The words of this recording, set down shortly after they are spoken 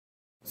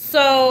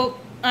So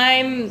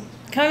I'm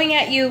coming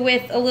at you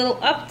with a little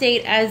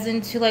update as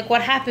into like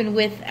what happened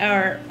with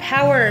our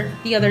power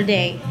the other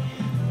day.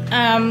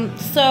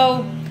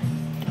 So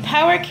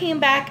power came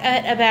back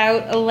at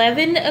about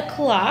 11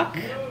 o'clock.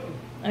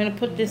 I'm gonna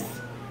put this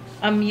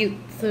on mute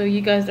so you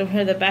guys don't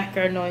hear the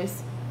background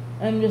noise.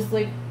 I'm just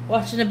like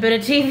watching a bit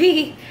of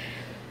TV.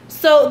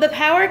 So the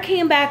power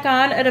came back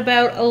on at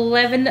about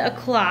 11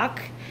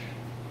 o'clock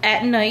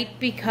at night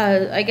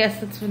because I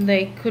guess that's when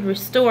they could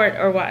restore it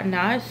or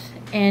whatnot.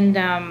 And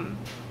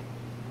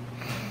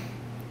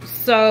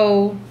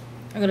so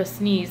I'm gonna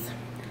sneeze.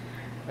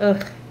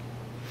 Ugh.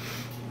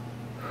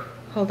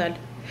 Hold on.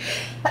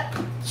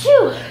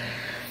 Phew.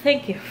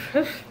 Thank you.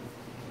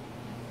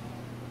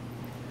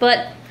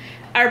 But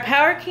our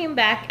power came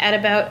back at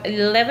about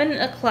 11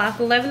 o'clock,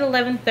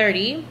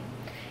 11:30.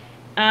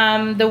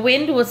 The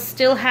wind was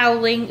still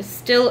howling,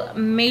 still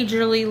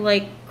majorly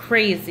like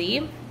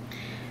crazy.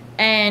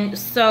 And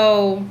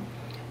so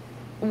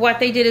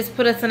what they did is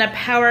put us in a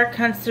power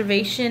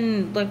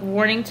conservation like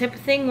warning type of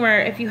thing,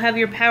 where if you have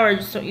your power,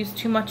 just don't use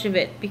too much of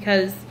it,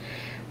 because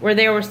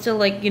we're still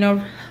like, you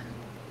know,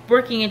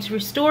 working into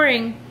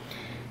restoring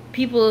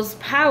people's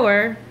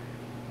power.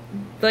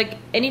 Like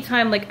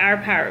anytime like our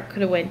power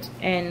could have went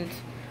and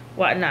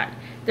whatnot.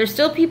 There's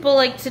still people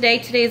like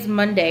today's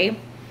Monday,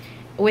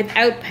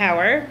 without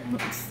power,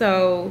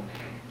 so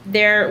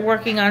they're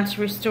working on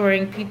to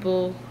restoring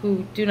people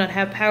who do not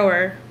have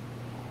power,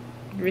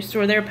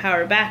 restore their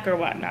power back or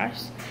whatnot.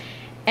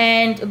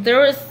 And there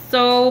was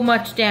so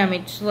much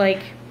damage.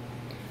 Like,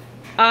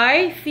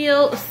 I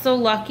feel so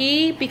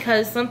lucky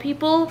because some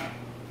people,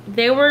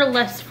 they were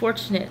less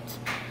fortunate,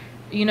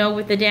 you know,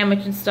 with the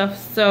damage and stuff.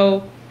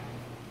 So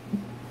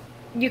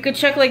you could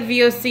check like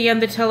VOC on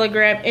the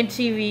Telegram,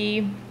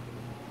 NTV,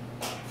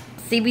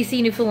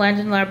 CBC Newfoundland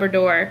and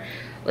Labrador,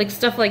 like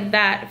stuff like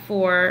that,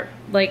 for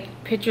like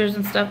pictures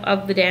and stuff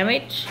of the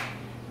damage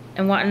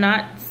and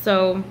whatnot.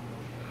 So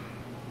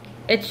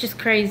it's just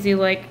crazy,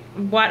 like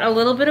what a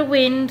little bit of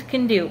wind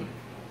can do.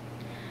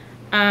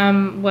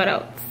 What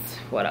else?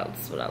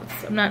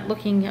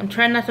 I'm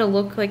trying not to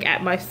look like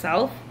at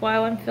myself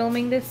while I'm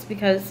filming this,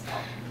 because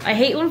I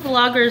hate when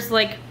vloggers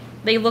like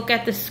they look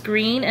at the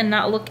screen and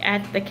not look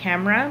at the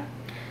camera.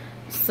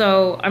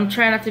 So I'm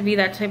trying not to be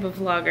that type of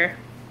vlogger.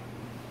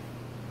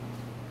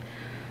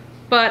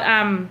 But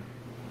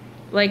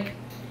like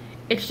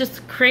it's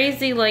just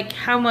crazy like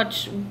how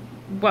much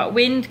what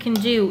wind can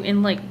do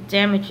in like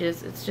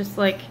damages. It's just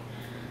like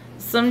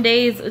some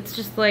days it's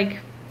just like,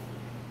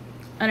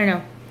 I don't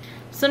know,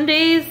 some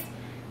days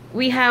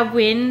we have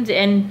wind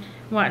and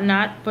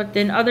whatnot, but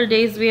then other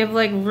days we have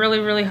like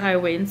really high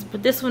winds.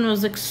 But this one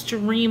was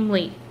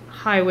extremely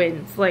high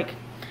winds. Like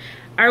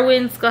our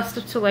winds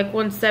gusted to like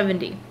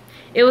 170.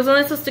 It was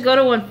only supposed to go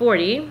to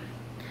 140,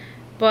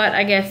 but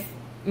I guess,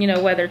 you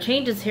know, weather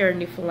changes here in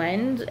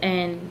Newfoundland,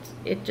 and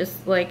it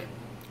just like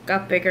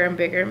got bigger and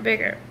bigger and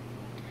bigger,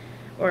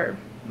 or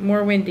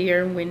more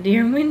windier and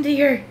windier and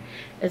windier,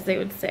 as they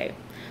would say.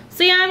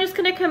 So yeah, I'm just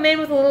gonna come in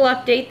with a little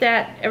update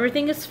that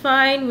everything is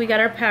fine. We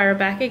got our power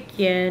back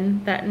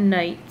again that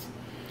night.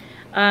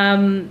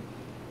 The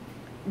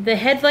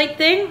headlight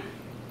thing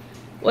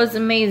was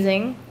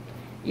amazing.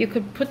 You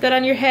could put that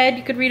on your head,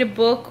 you could read a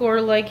book,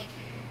 or like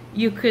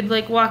you could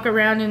like walk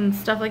around and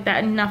stuff like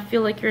that and not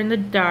feel like you're in the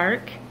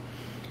dark.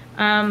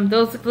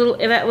 Those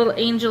that little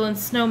angel and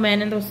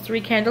snowman and those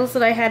 3 candles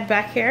that I had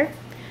back here,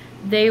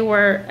 they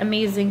were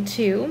amazing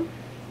too.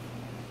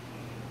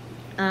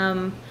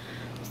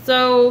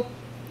 So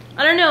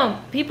I don't know,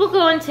 people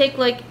go and take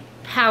like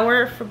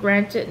power for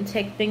granted and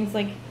take things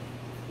like,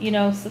 you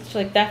know, such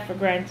like that for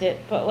granted,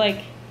 but like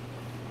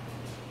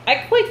I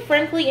quite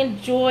frankly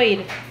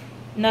enjoyed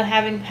not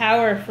having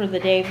power for the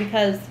day,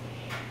 because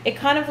it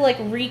kind of like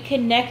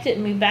reconnected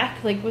me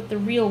back like with the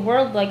real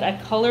world. Like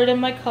I colored in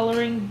my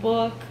coloring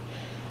book.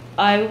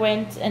 I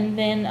went and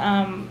then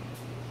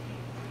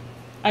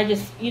I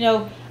just, you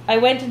know, I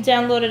went and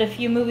downloaded a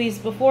few movies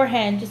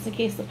beforehand just in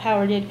case the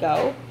power did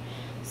go.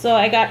 So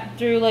I got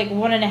through like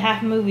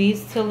 1.5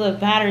 movies till the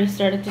battery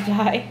started to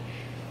die.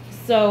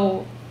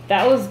 So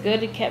that was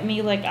good. It kept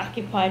me like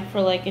occupied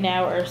for like an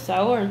hour or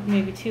so, or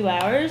maybe 2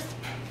 hours.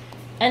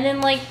 And then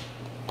like,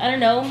 I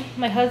don't know,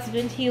 my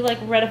husband, he like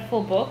read a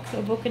full book,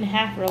 a book and a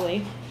half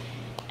really.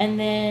 And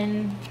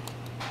then,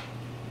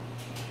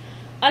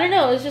 I don't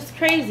know, it was just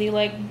crazy.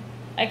 Like,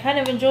 I kind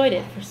of enjoyed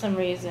it for some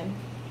reason.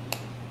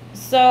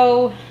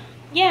 So,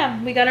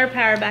 yeah, we got our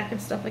power back and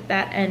stuff like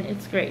that, and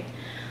it's great.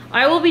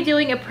 I will be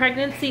doing a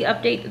pregnancy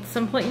update at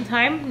some point in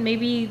time.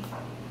 Maybe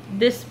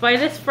by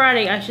this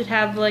Friday, I should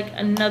have like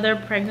another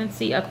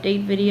pregnancy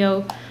update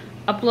video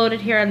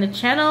uploaded here on the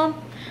channel.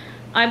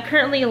 I'm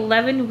currently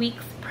 11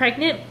 weeks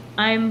pregnant.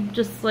 I'm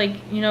just like,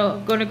 you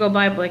know, going to go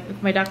by like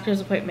with my doctor's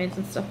appointments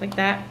and stuff like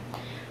that.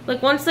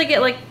 Like once I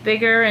get like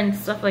bigger and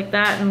stuff like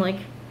that, and like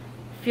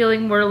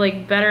feeling more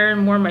like better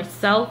and more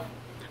myself,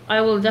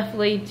 I will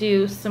definitely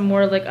do some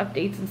more like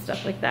updates and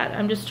stuff like that.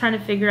 I'm just trying to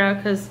figure out,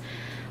 because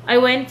I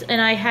went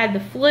and I had the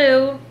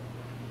flu,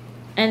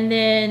 and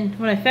then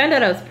when I found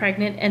out I was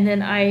pregnant, and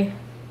then I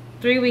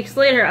 3 weeks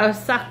later, I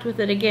was socked with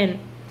it again.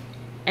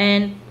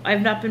 And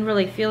I've not been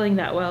really feeling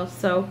that well.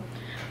 So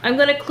I'm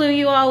going to clue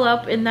you all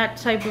up in that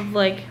type of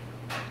like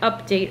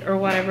update or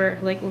whatever,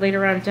 like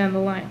later on down the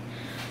line.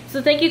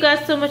 So thank you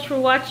guys so much for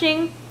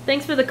watching.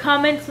 Thanks for the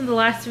comments in the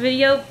last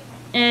video.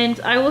 And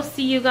I will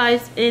see you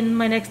guys in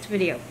my next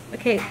video.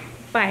 Okay,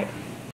 bye.